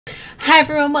Hi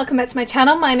everyone, welcome back to my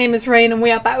channel. My name is Rayne and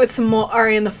we are back with some more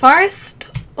Ori in the Forest,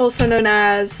 also known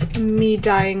as me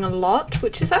dying a lot,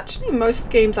 which is actually most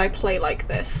games I play like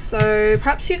this. So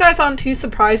perhaps you guys aren't too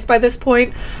surprised by this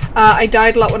point. I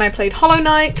died a lot when I played Hollow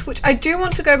Knight, which I do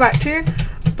want to go back to,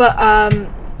 but I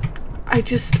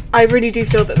really do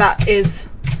feel that that is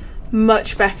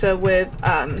much better with,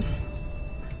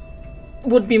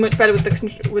 would be much better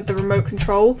with the remote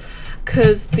control,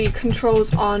 because the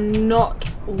controls are not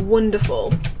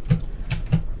wonderful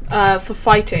for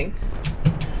fighting.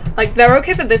 Like, they're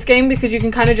okay for this game because you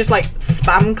can kind of just like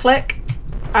spam click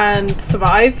and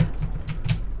survive.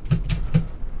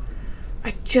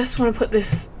 I just want to put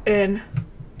this in.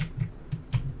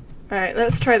 Alright,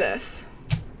 let's try this.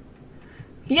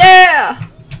 Yeah!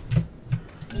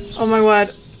 Oh my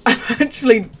word, I've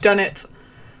actually done it.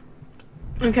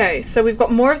 Okay, so we've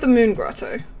got more of the Moon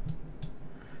Grotto.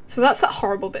 So that's that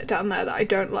horrible bit down there that I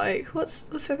don't like.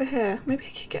 What's over here? Maybe I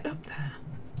could get up there.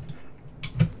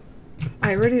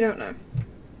 I really don't know.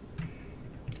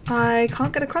 I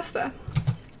can't get across there.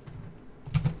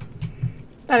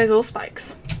 That is all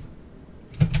spikes.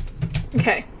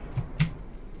 Okay.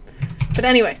 But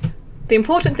anyway, the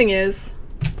important thing is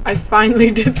I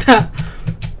finally did that.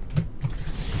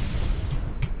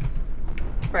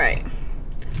 Right.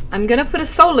 I'm gonna put a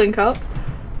soul link up.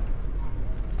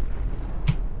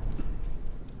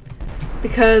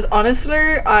 Because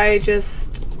honestly, I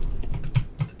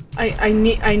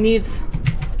need...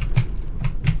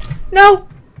 No!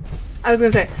 I was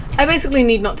gonna say, I basically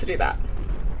need not to do that.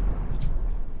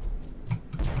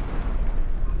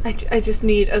 I just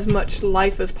need as much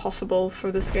life as possible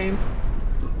for this game.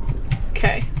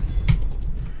 Okay.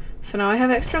 So now I have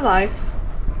extra life.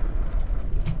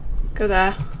 Go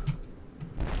there.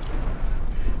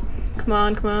 Come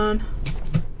on, come on.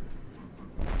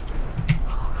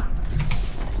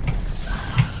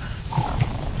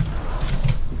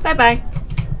 Bye bye.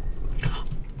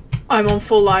 I'm on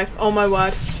full life. Oh my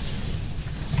word.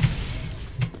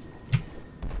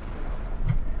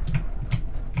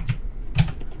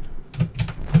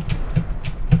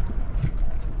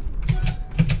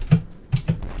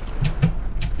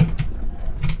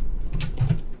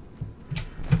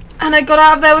 And I got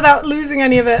out of there without losing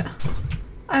any of it.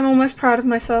 I'm almost proud of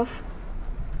myself.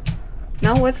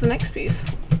 Now where's the next piece?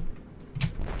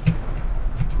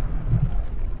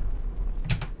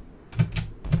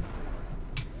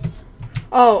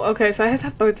 Oh, okay, so I have to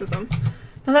have both of them.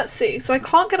 Now let's see. So I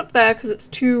can't get up there because it's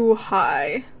too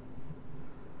high.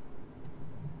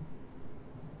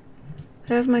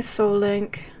 There's my soul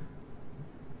link.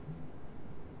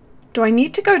 Do I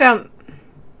need to go down?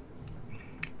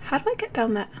 How do I get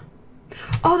down there?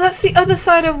 Oh, that's the other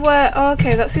side of where... Oh,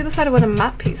 okay, that's the other side of where the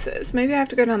map piece is. Maybe I have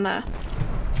to go down there.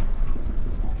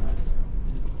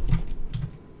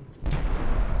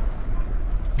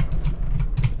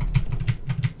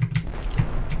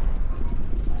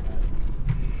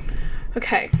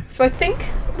 Okay, so I think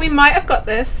we might have got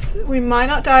this. We might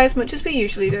not die as much as we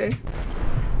usually do.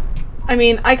 I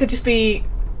mean, I could just be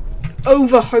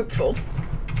over hopeful.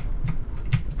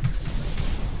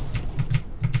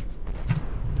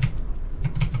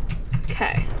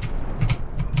 Okay.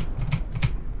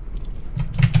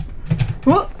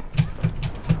 Whoa.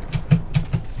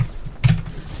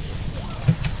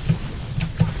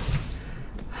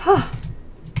 Huh.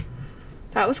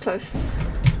 That was close.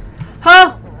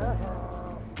 Huh!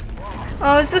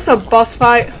 Oh, is this a boss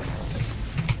fight?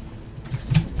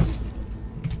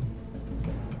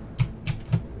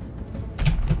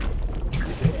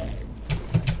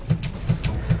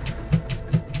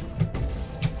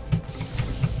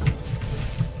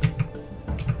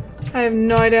 I have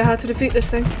no idea how to defeat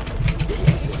this thing.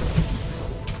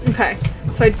 Okay,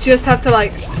 so I just have to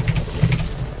like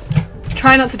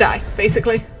try not to die,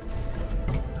 basically.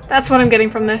 That's what I'm getting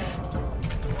from this.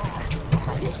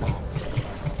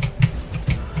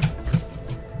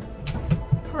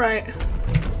 Right.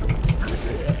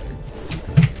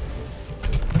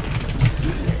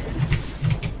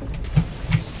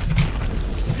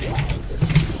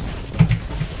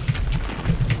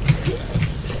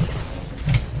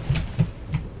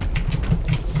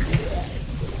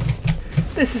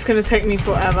 This is gonna take me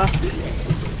forever.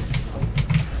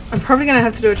 I'm probably gonna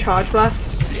have to do a charge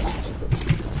blast.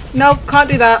 Nope, can't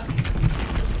do that.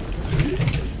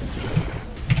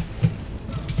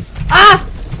 Ah!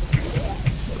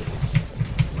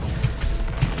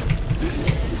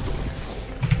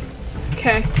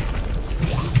 Okay.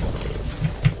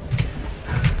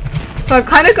 So I've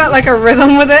kind of got like a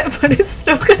rhythm with it, but it's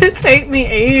still gonna take me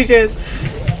ages.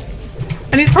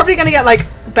 And he's probably gonna get like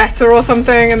better or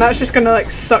something, and that's just gonna like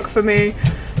suck for me.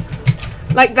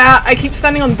 Like that. I keep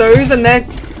standing on those and they're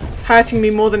hurting me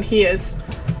more than he is.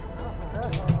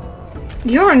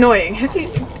 You're annoying.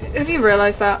 Have you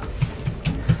realized that?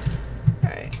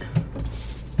 Alright.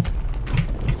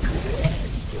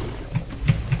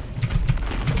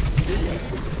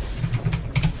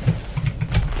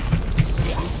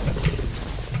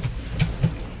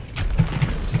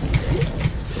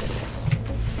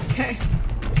 Okay.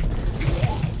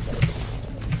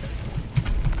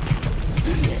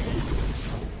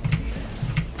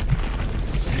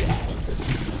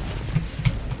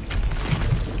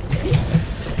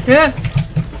 Yeah.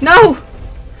 No!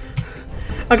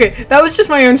 Okay, that was just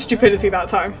my own stupidity that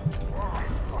time.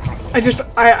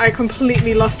 I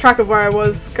completely lost track of where I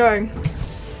was going.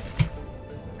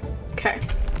 Okay.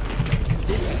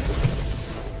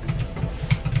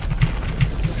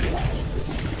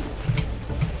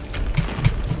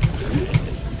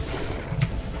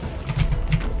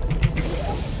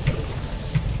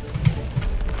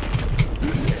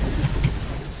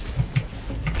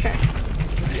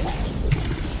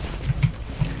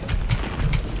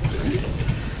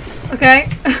 Okay.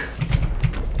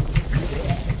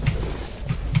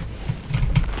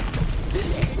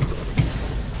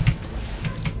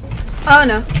 Oh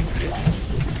no.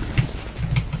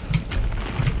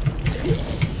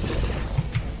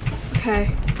 Okay.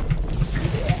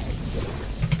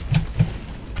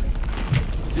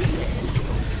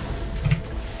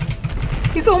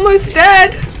 He's almost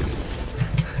dead.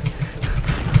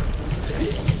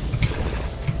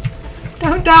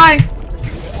 Don't die.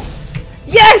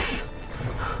 Yes!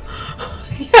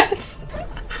 Yes!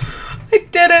 I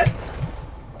did it!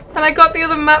 And I got the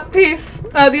other map piece.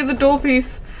 The other door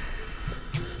piece.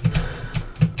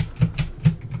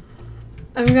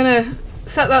 I'm gonna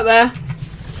set that there.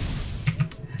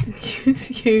 And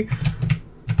use you.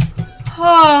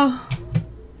 Oh,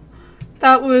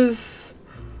 that was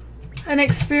an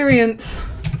experience.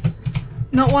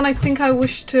 Not one I think I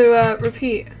wish to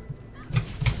repeat.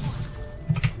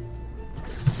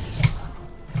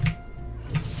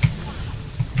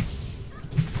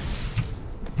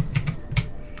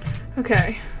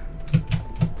 Okay.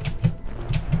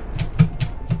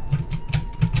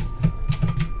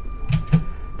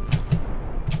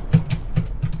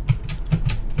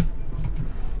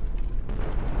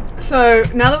 So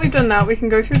now that we've done that, we can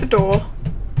go through the door.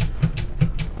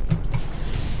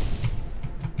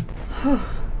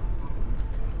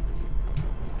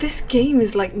 This game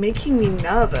is like making me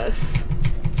nervous.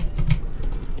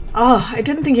 Oh, I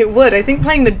didn't think it would. I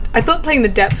thought playing the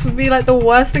depths would be like the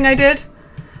worst thing I did.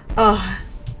 Oh.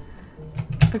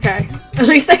 Okay. At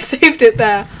least I saved it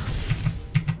there.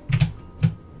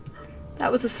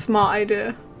 That was a smart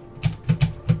idea.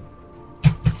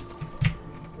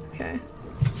 Okay.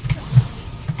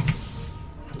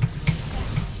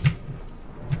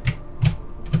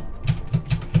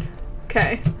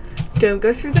 Okay. Don't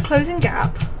go through the closing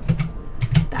gap.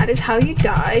 That is how you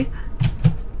die.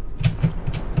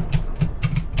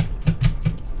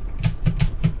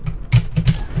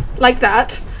 Like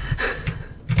that.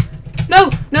 No!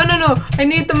 No, no, no! I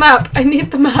need the map! I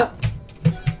need the map!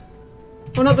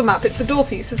 Well, not the map, it's the door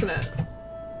piece, isn't it?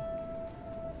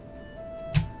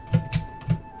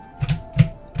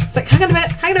 It's like, hang on a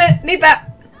minute, need that!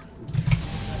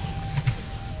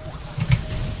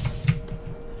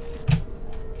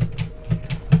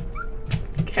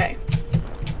 Okay.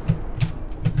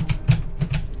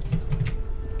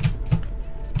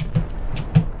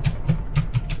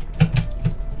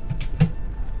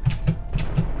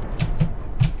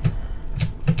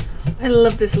 I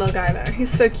love this little guy though, he's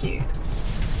so cute.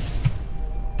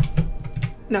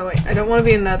 No wait, I don't want to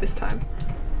be in there this time.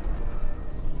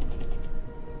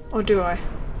 Or do I?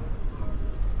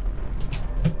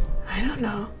 I don't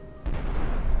know.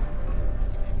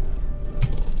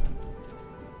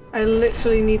 I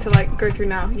literally need to like go through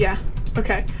now. Yeah,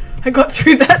 okay. I got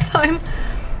through that time.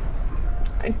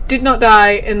 I did not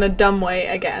die in the dumb way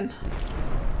again.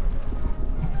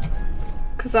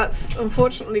 Because that's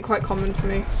unfortunately quite common for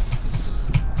me.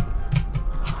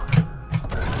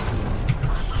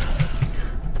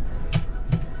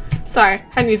 Sorry,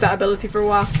 hadn't used that ability for a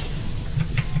while.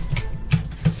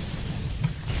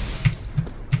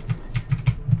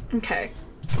 Okay.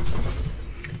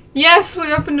 Yes,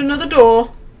 we opened another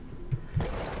door.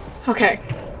 Okay.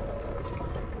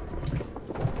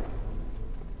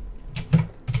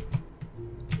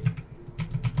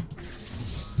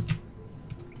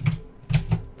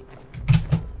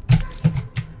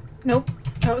 Nope,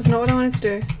 that was not what I wanted to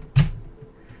do.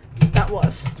 That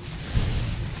was.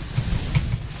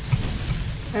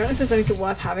 I don't know if there's anything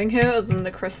worth having here other than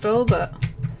the crystal, but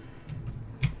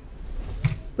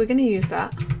we're gonna use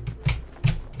that.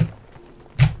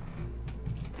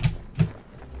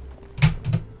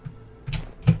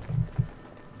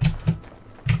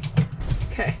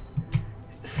 Okay.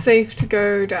 Safe to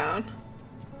go down.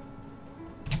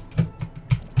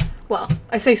 Well,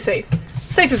 I say safe.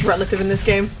 Safe is relative in this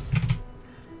game.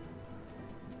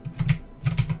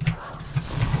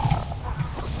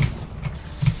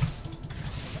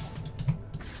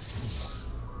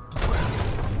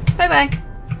 Bye-bye.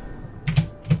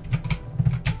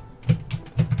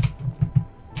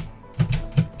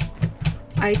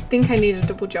 I think I need a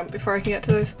double jump before I can get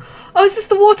to this. Oh, is this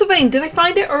the water vein? Did I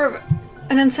find it or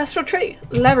an ancestral tree?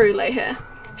 Leru lay here.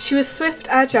 She was swift,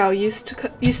 agile, used to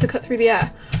cut through the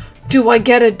air. Do I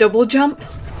get a double jump?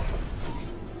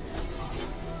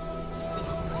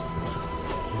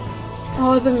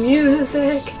 Oh, the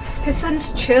music! It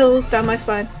sends chills down my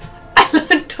spine.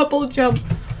 Double jump.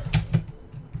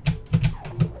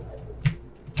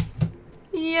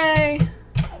 Yay!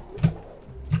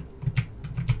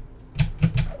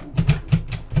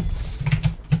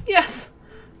 Yes!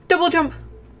 Double jump!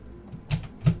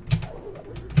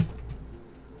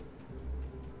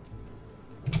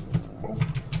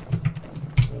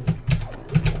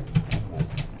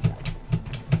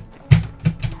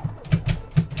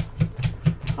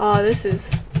 Oh, this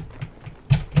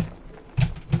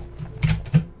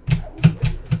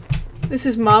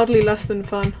is mildly less than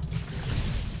fun.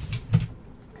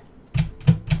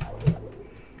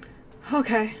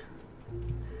 Okay.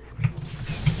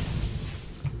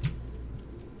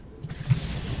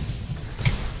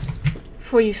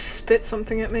 Before you spit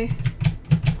something at me.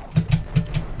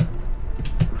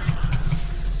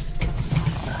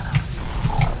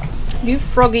 You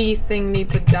froggy thing need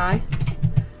to die.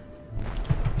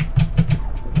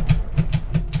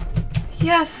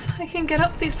 Yes, I can get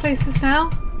up these places now.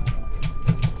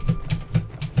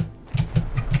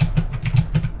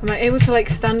 Am I able to like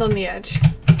stand on the edge?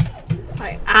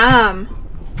 I am.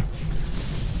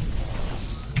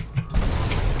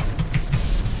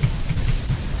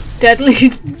 Deadly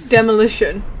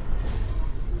demolition.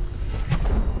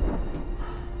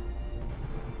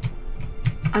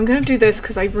 I'm gonna do this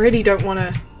because I really don't want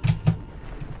to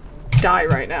die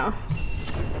right now.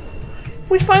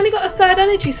 We finally got a third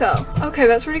energy cell. Okay,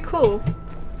 that's really cool.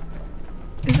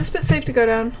 Is this bit safe to go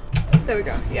down? There we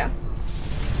go, yeah.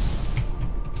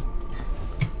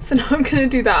 So now I'm gonna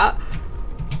do that.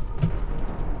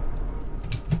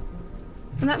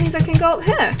 And that means I can go up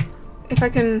here. If I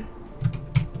can...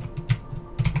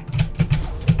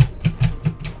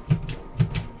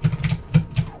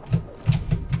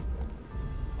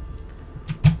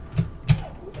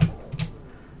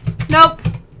 Nope.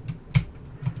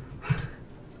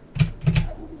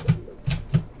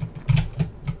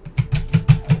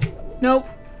 Nope.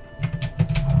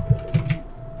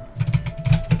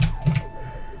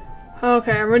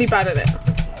 Okay, I'm really bad at it.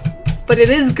 But it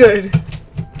is good.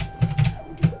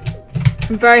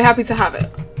 I'm very happy to have it.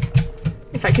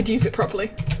 If I could use it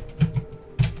properly.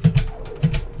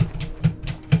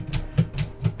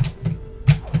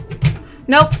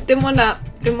 Nope, didn't want that.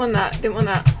 Didn't want that. Didn't want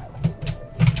that.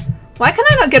 Why can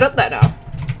I not get up there now?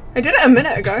 I did it a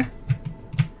minute ago.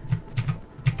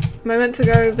 Am I meant to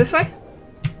go this way?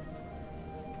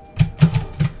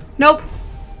 Nope.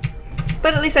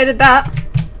 But at least I did that.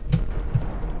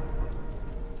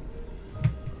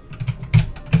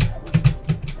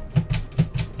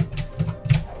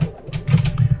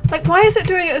 Like, why is it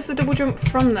doing it as the double jump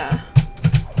from there?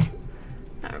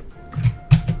 No.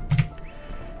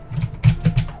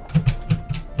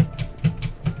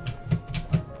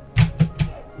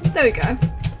 There we go.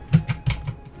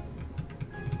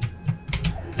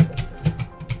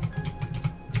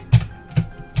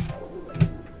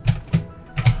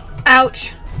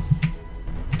 Ouch.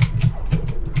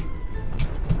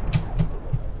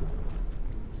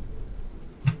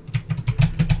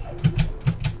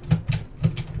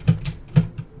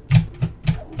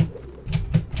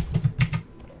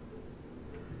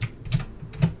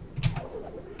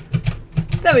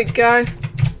 There we go.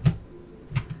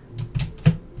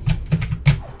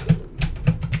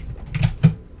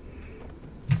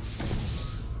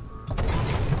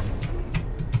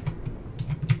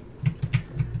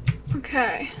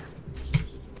 Okay.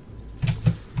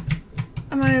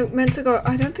 Am I meant to go?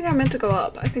 I don't think I'm meant to go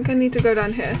up. I think I need to go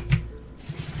down here.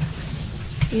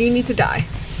 You need to die.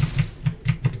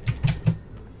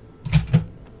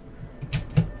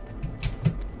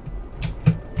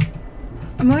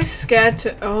 I'm always scared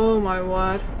to- oh my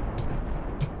word.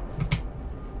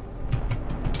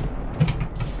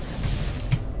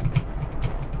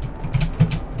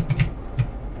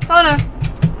 Oh no.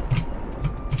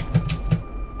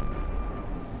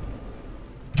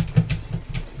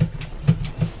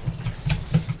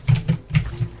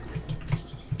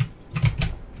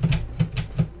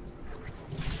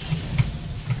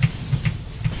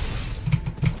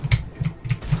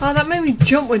 made me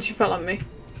jump when she fell on me.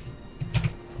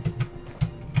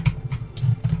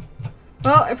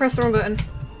 Oh, I pressed the wrong button.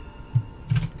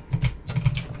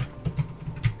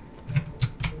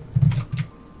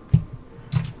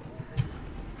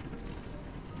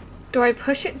 Do I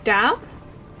push it down?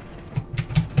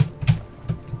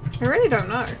 I really don't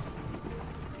know.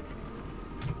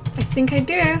 I think I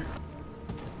do.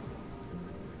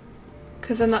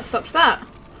 Because then that stops that.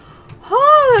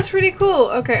 Oh, that's really cool.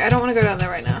 Okay, I don't want to go down there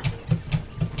right now.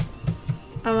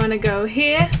 I want to go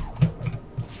here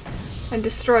and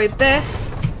destroy this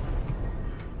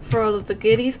for all of the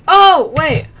goodies. Oh,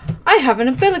 wait. I have an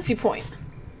ability point.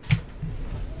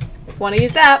 Want to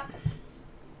use that.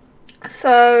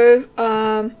 So,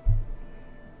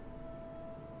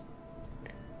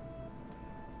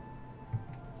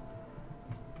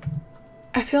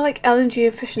 I feel like LNG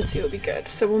efficiency would be good.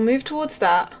 So we'll move towards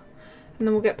that. And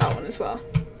then we'll get that one as well.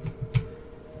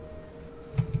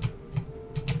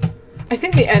 I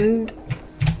think the end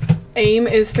aim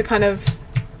is to kind of...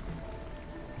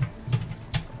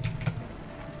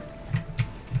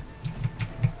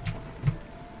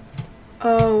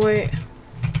 Oh, wait.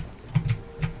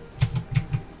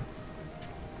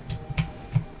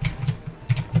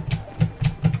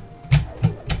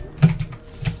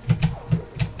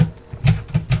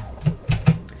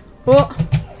 What?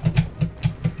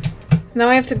 Now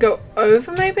I have to go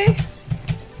over, maybe?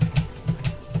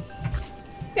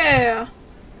 Yeah.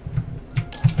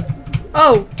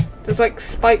 Oh, there's like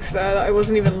spikes there that I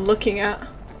wasn't even looking at.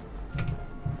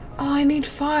 Oh, I need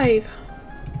 5.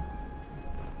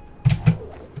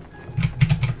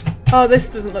 Oh, this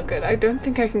doesn't look good. I don't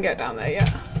think I can get down there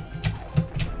yet.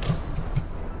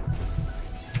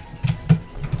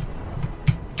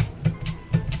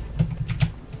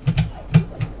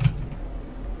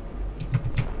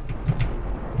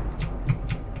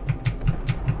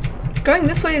 Going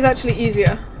this way is actually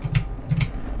easier.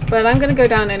 But I'm gonna go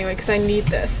down anyway because I need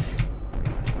this.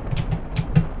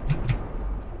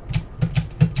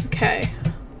 Okay.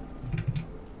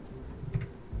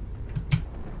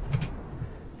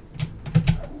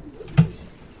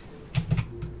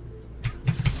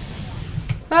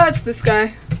 Oh, it's this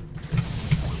guy.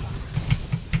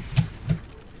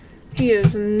 He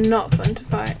is not fun to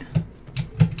fight.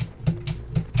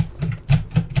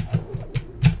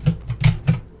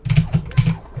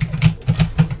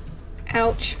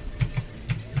 Ouch.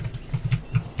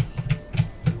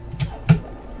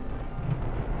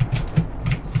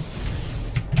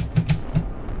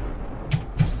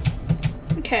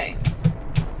 Okay.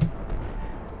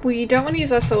 We don't want to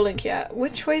use our soul link yet.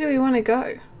 Which way do we want to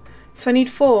go? So I need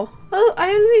 4. Oh, I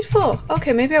only need 4.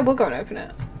 Okay, maybe I will go and open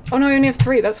it. Oh no, I only have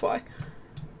 3, that's why.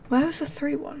 Where was the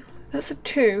 3 one? That's a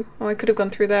 2. Oh, I could have gone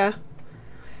through there.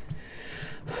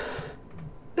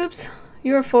 Oops.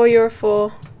 You're a 4, you're a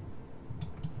 4.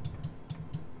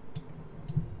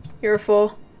 You're a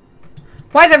 4.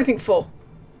 Why is everything 4?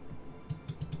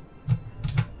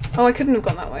 Oh, I couldn't have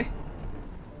gone that way.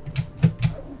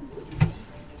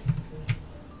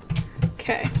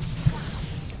 Okay.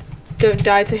 Don't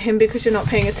die to him because you're not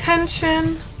paying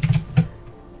attention.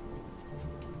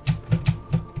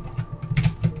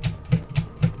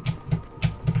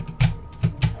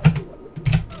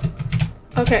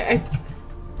 Okay,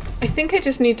 I think I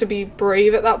just need to be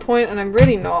brave at that point, and I'm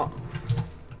really not.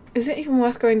 Is it even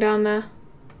worth going down there?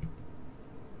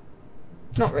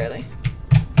 Not really.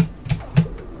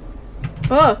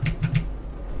 Oh!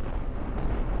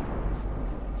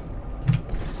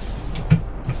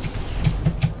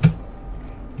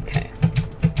 Okay.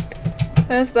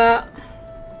 There's that.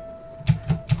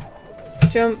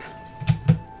 Jump.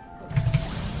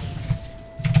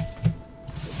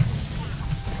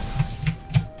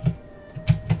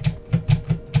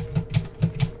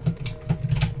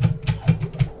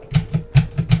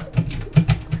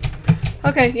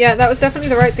 Okay, yeah, that was definitely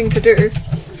the right thing to do.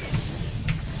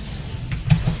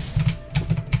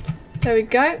 There we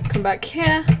go. Come back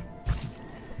here.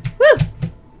 Woo!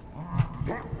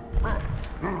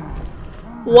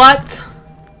 What?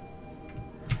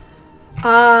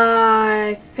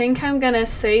 I think I'm gonna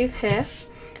save here.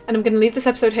 And I'm gonna leave this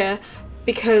episode here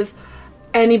because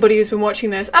anybody who's been watching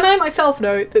this, and I myself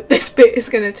know that this bit is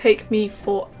gonna take me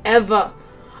forever.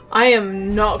 I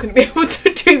am not going to be able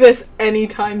to do this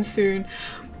anytime soon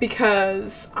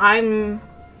because I'm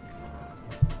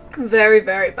very,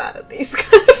 very bad at these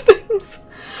kind of things.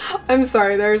 I'm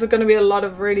sorry, there's going to be a lot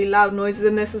of really loud noises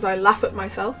in this as I laugh at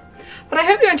myself. But I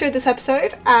hope you enjoyed this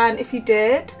episode, and if you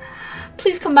did,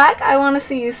 please come back. I want to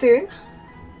see you soon.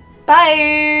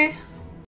 Bye!